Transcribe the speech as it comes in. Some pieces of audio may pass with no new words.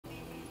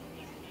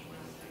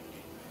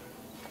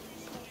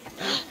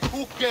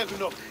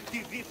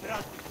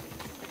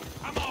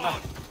Come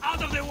on!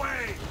 Out of the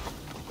way!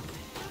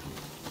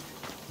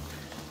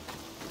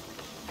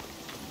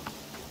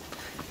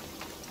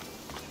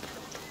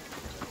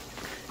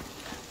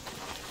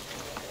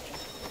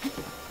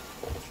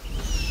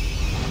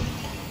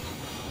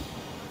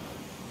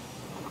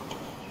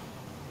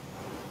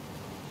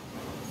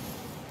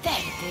 There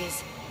it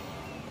is.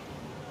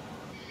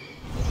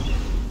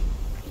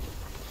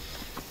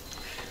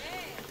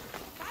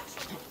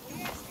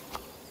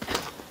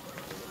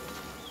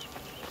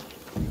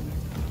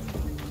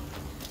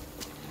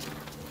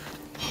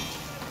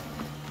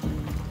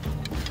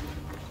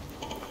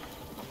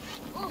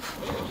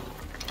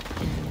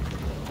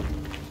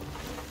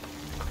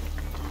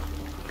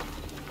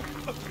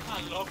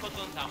 Loco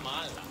tonta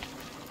mala.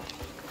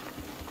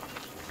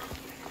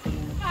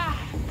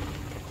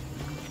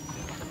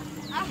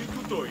 Τι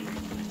τούτο είναι?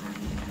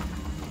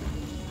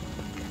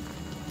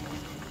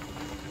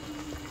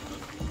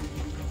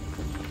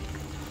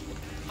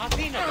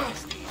 Αθήνα το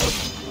μεστή.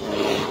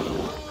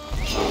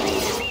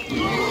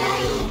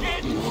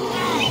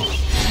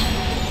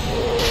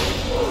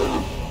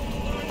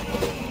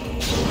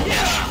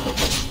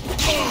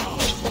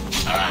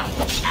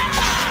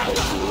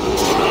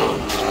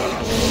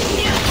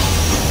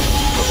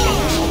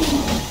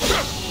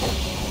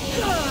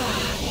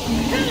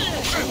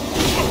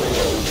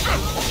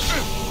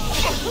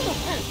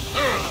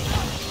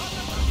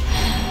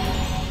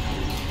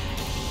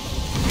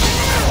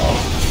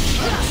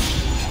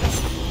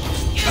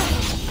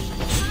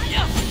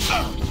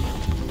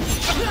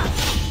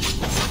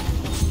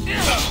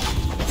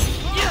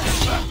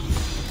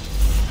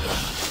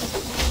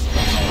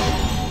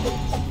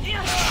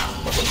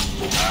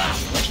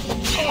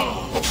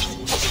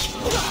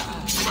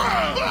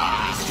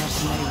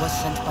 Was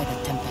sent by the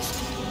Tempest.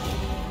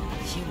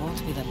 He won't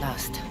be the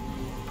last.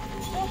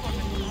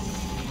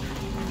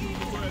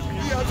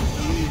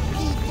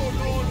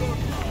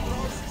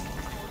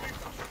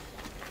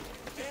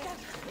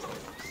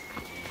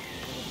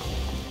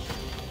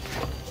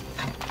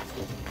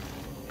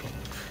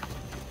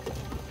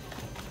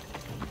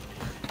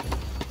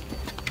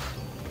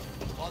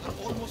 Father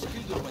almost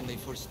killed her when they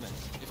first met.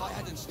 If I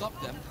hadn't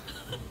stopped them...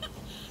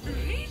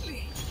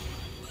 Really?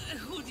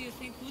 Who do you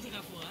think would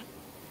have won?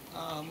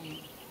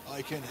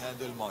 I can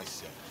handle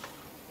myself.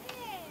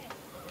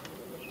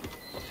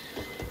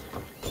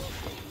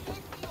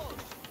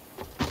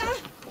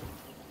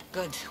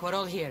 Good, we're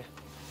all here.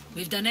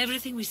 We've done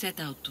everything we set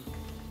out to.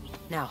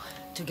 Now,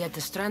 to get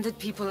the stranded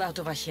people out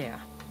of Achaea.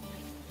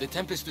 The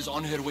Tempest is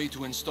on her way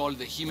to install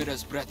the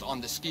Chimera's breath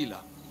on the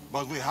Scylla.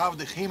 But we have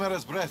the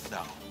Chimera's breath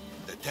now.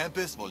 The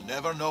Tempest will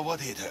never know what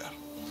hit her.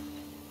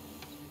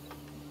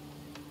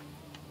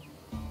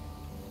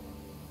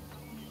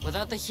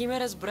 Without the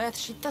Chimera's breath,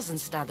 she doesn't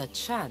stand a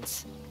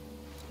chance.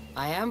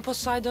 I am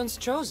Poseidon's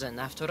chosen,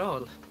 after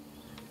all.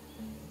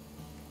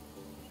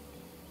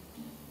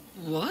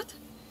 What?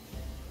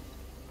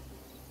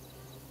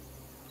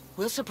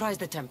 We'll surprise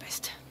the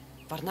Tempest.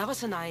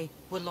 Barnabas and I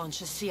will launch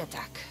a sea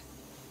attack.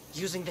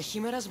 Using the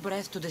Chimera's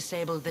breath to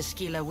disable the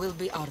Scylla will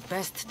be our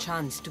best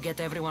chance to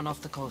get everyone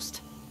off the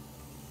coast.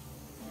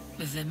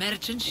 The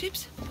merchant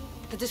ships?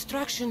 The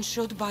distraction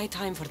should buy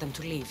time for them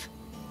to leave.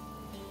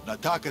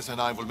 Natakas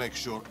and I will make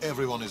sure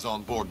everyone is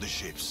on board the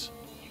ships.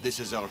 This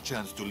is our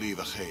chance to leave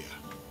Achaea.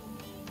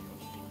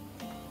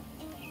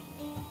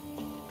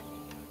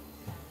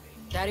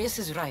 Darius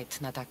is right,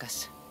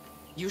 Natakas.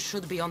 You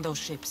should be on those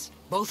ships.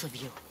 Both of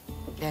you.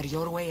 They're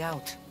your way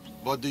out.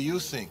 What do you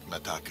think,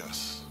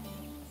 Natakas?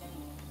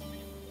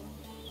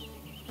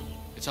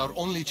 It's our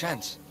only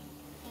chance.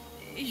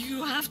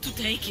 You have to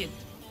take it.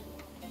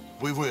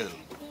 We will.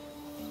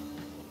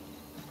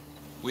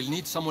 We'll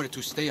need somewhere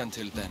to stay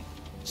until then.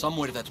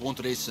 Somewhere that won't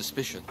raise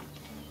suspicion.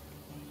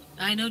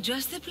 I know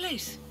just the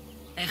place.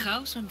 A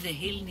house on the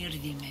hill near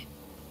Dime.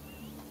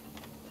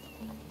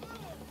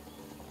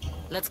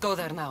 Let's go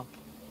there now.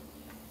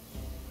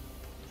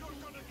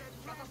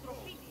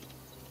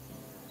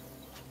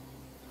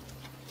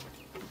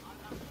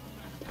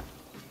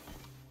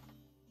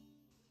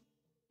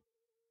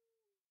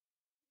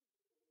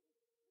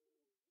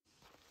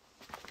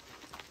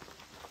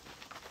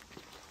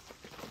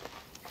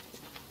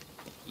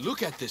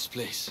 Look at this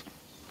place.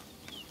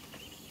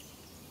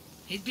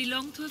 It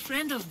belonged to a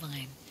friend of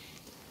mine.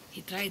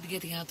 He tried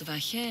getting out of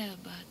Achaea,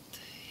 but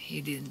he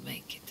didn't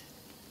make it.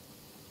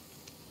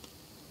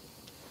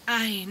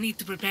 I need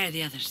to prepare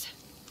the others.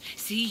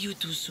 See you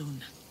too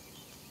soon.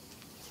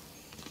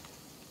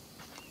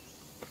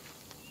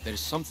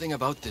 There's something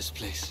about this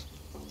place.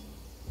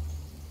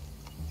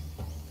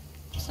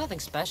 It's nothing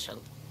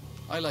special.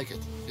 I like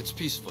it. It's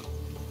peaceful.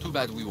 Too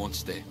bad we won't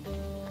stay.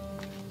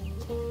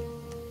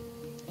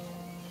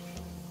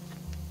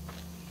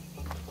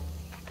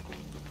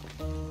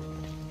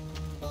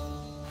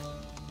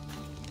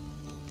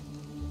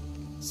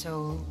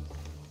 So,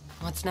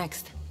 what's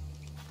next?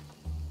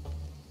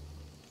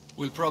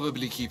 We'll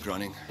probably keep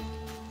running,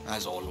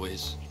 as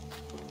always.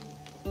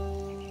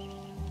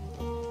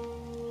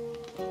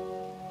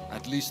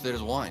 At least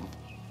there's wine.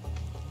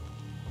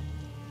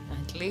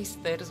 At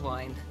least there's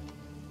wine.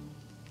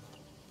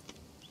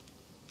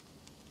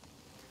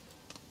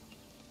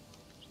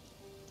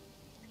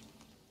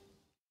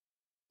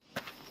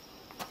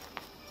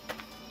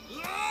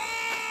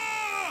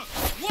 Ah!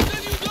 What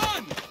have you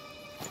done?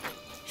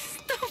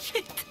 Stop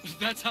it!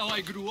 That's how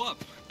I grew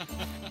up.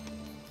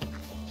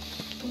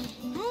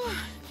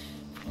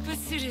 But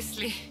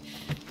seriously,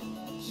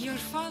 your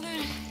father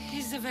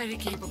is a very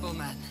capable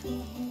man.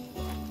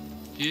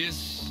 He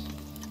is,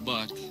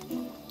 but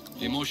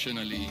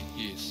emotionally,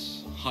 he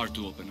is hard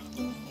to open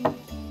up.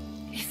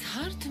 It's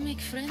hard to make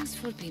friends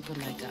for people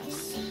like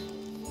us.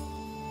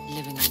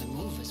 Living on the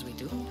move as we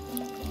do.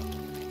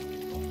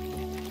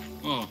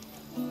 Oh.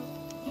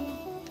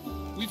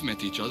 We've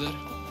met each other.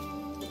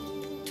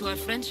 To our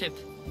friendship.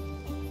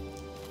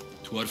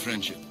 To our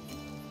friendship.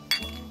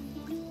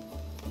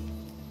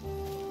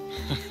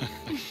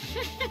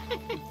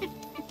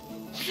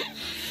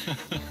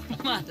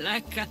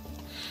 Malaka.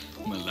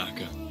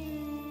 Malaka.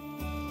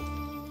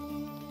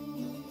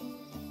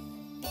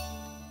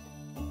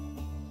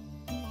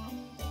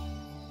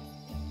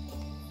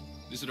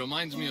 This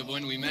reminds me of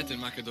when we met in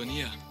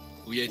Macedonia.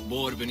 We ate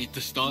boar beneath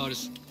the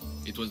stars.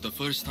 It was the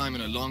first time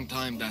in a long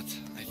time that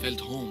I felt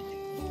home.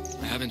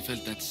 I haven't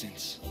felt that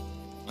since.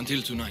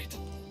 Until tonight.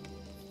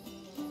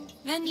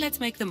 Then let's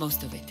make the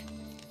most of it.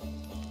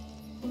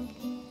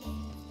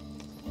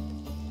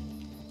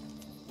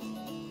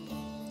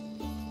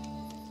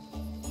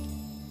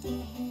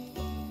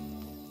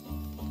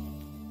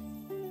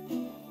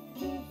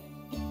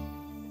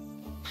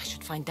 I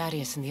should find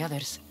Darius and the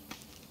others.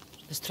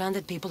 The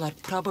stranded people are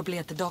probably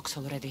at the docks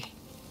already.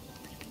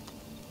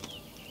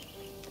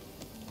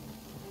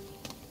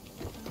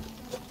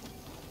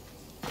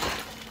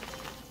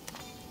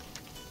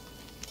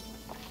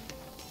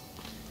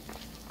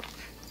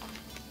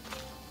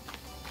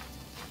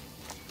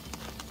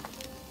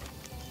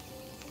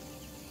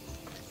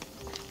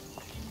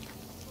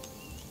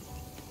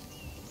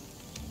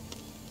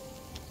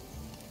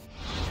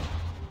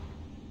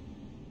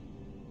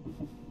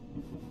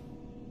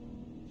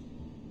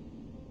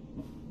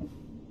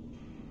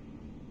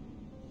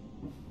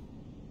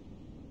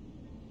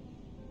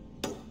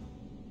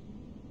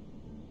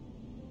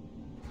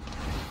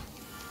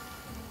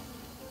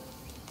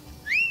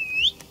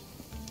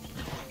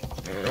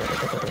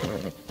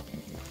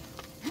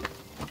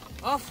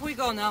 Off we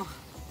go now.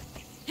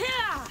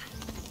 Yeah!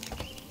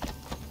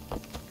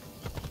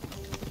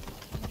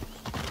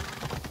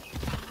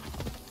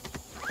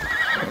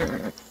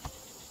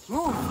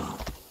 Move!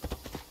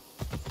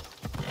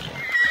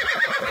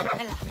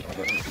 Ella.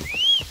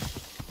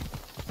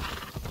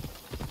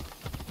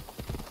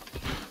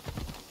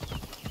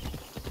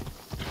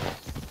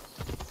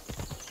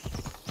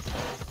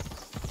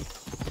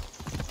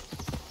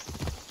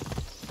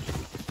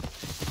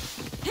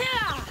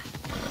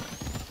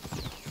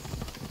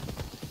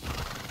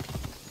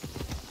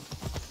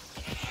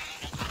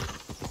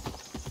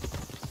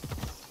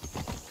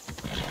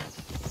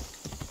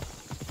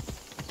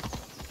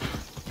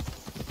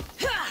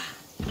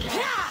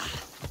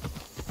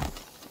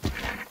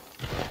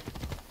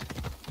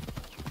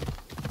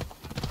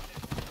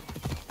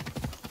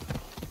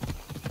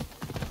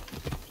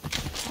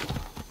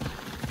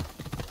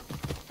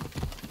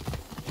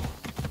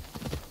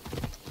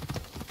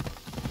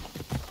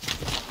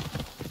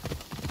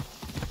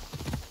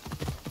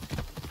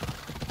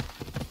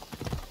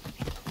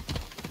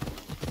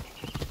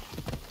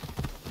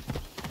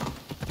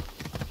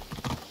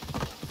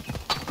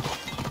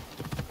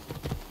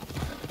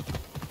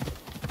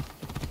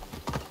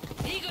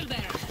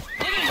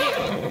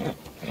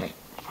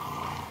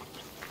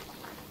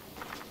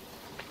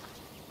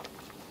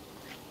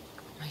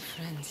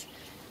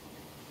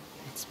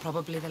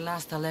 Probably the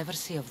last I'll ever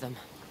see of them.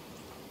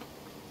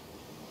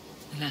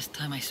 The last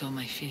time I saw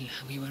my Phil,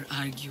 we were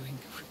arguing.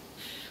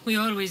 We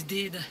always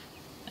did.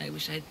 I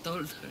wish I'd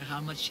told her how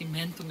much she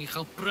meant to me,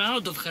 how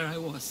proud of her I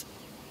was.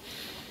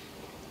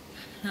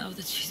 Now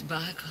that she's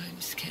back,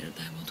 I'm scared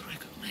I won't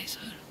recognize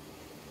her.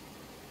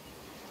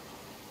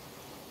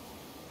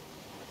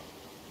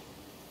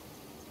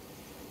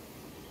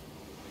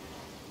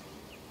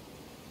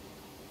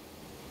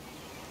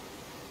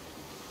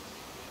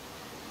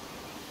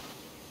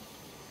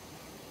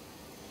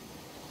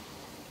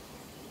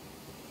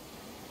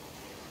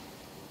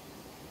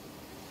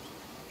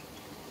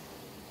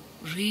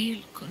 Real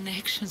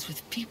connections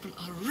with people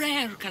are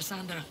rare,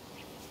 Cassandra.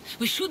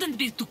 We shouldn't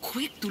be too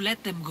quick to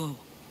let them go.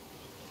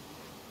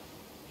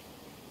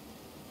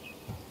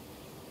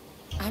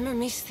 I'm a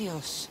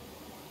Misthios.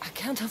 I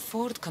can't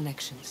afford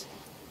connections.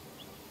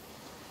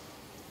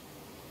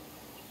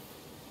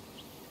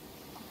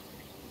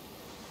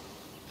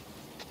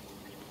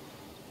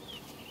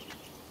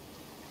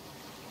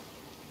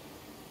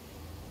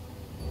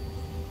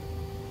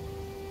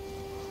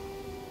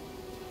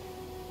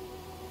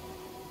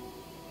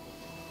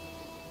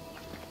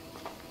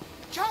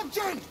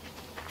 Captain!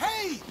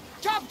 Hey!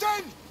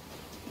 Captain!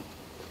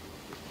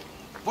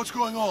 What's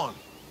going on?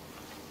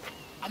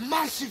 A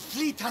massive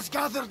fleet has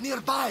gathered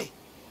nearby.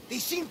 They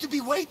seem to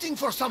be waiting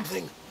for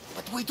something.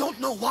 but we don't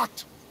know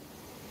what.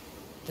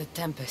 The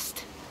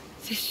Tempest.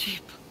 This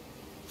ship.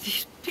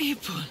 These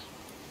people.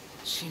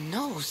 She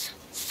knows.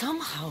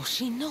 Somehow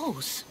she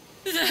knows.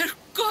 They're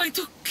going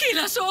to kill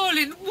us all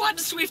in one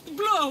swift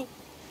blow.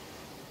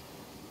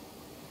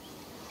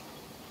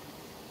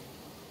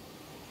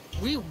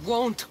 We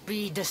won't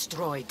be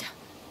destroyed.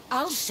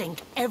 I'll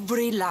sink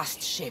every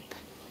last ship.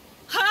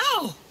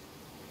 How?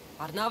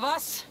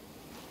 Barnabas,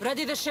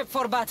 ready the ship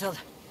for battle.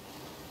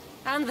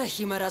 And the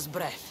Chimera's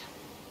breath.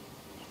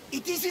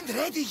 It isn't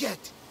ready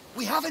yet.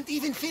 We haven't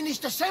even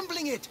finished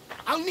assembling it.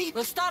 I'll need...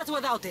 We'll start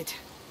without it.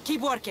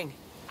 Keep working.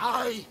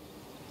 Aye.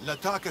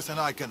 Latakas and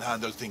I can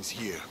handle things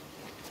here.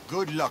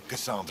 Good luck,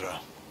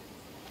 Cassandra.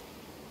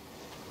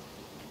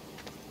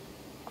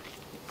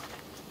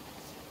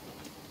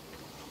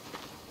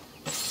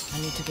 I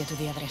need to get to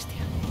the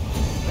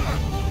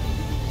Adrestia.